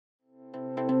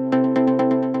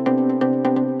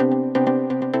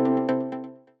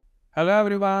Hello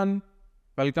everyone,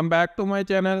 welcome back to my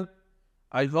channel.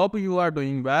 I hope you are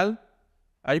doing well.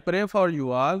 I pray for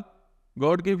you all.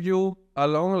 God give you a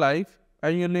long life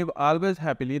and you live always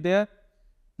happily there.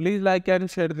 Please like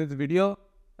and share this video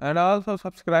and also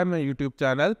subscribe my YouTube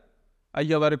channel. I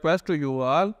have a request to you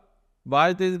all.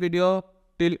 Watch this video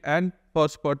till end for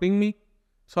supporting me.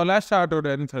 So let's start with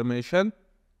the information.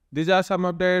 These are some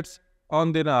updates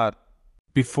on dinar.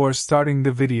 Before starting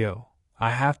the video, I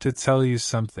have to tell you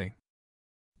something.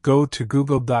 Go to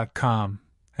google.com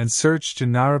and search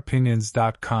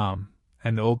dinaropinions.com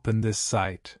and open this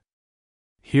site.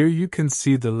 Here you can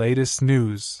see the latest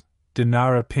news,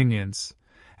 dinar opinions,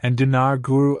 and dinar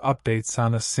guru updates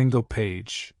on a single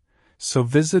page. So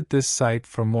visit this site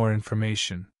for more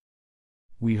information.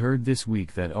 We heard this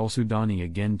week that Al Sudani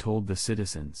again told the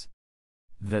citizens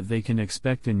that they can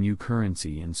expect a new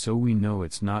currency, and so we know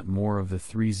it's not more of the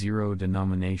 3-0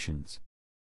 denominations.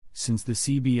 Since the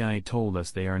CBI told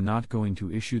us they are not going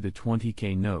to issue the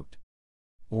 20k note,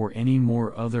 or any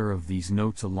more other of these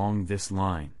notes along this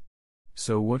line.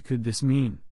 So what could this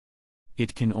mean?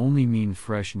 It can only mean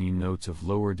fresh new notes of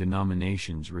lower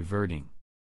denominations reverting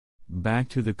back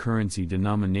to the currency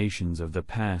denominations of the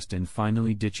past and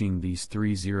finally ditching these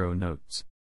 3-0 notes.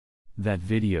 That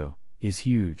video is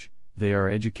huge. They are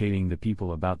educating the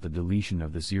people about the deletion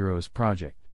of the zeros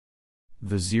project.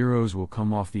 The zeros will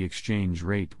come off the exchange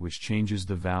rate, which changes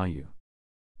the value.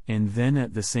 And then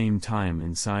at the same time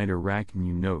inside Iraq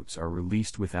new notes are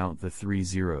released without the 3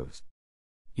 zeros.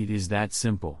 It is that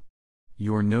simple.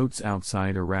 Your notes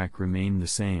outside Iraq remain the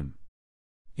same.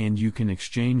 And you can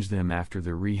exchange them after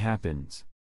the happens.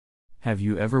 Have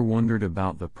you ever wondered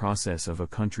about the process of a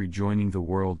country joining the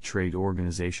World Trade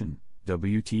Organization,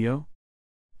 WTO?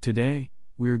 Today,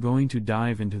 we're going to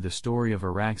dive into the story of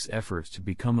Iraq's efforts to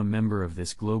become a member of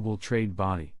this global trade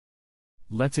body.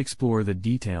 Let's explore the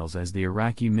details as the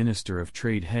Iraqi Minister of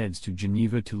Trade heads to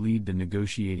Geneva to lead the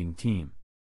negotiating team.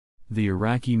 The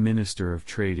Iraqi Minister of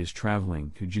Trade is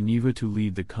traveling to Geneva to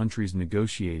lead the country's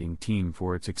negotiating team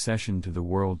for its accession to the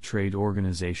World Trade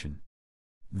Organization.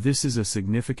 This is a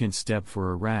significant step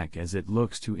for Iraq as it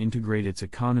looks to integrate its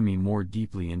economy more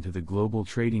deeply into the global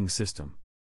trading system.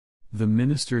 The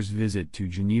minister's visit to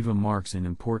Geneva marks an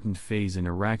important phase in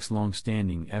Iraq's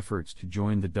long-standing efforts to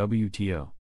join the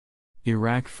WTO.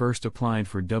 Iraq first applied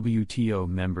for WTO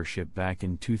membership back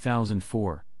in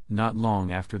 2004, not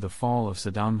long after the fall of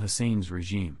Saddam Hussein's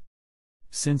regime.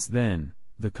 Since then,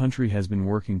 the country has been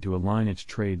working to align its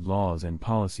trade laws and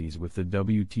policies with the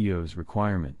WTO's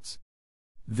requirements.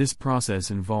 This process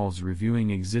involves reviewing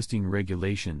existing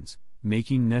regulations,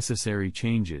 making necessary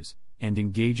changes, and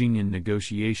engaging in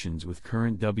negotiations with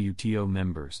current WTO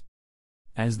members.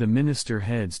 As the minister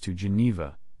heads to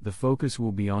Geneva, the focus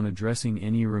will be on addressing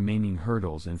any remaining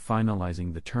hurdles and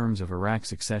finalizing the terms of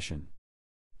Iraq's accession.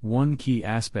 One key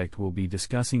aspect will be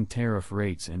discussing tariff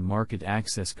rates and market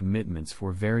access commitments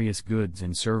for various goods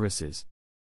and services.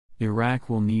 Iraq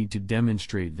will need to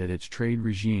demonstrate that its trade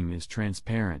regime is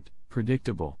transparent,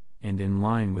 predictable, and in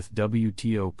line with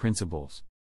WTO principles.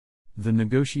 The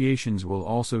negotiations will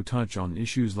also touch on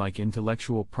issues like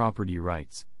intellectual property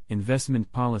rights,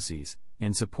 investment policies,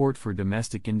 and support for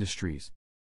domestic industries.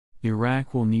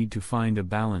 Iraq will need to find a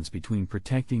balance between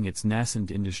protecting its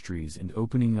nascent industries and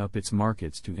opening up its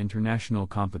markets to international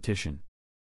competition.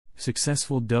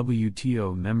 Successful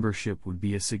WTO membership would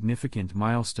be a significant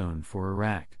milestone for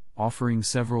Iraq, offering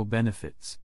several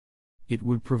benefits. It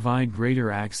would provide greater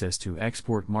access to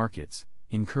export markets,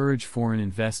 encourage foreign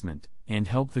investment, and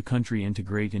help the country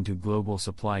integrate into global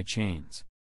supply chains.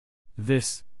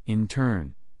 This, in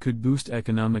turn, could boost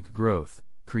economic growth,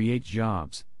 create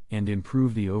jobs, and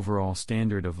improve the overall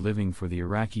standard of living for the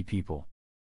Iraqi people.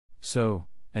 So,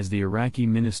 as the Iraqi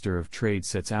Minister of Trade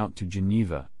sets out to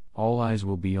Geneva, all eyes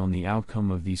will be on the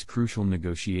outcome of these crucial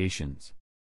negotiations.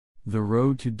 The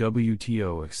road to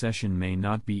WTO accession may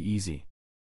not be easy,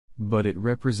 but it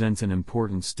represents an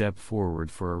important step forward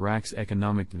for Iraq's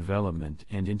economic development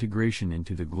and integration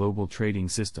into the global trading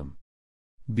system.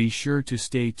 Be sure to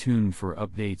stay tuned for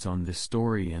updates on this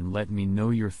story and let me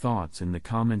know your thoughts in the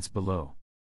comments below.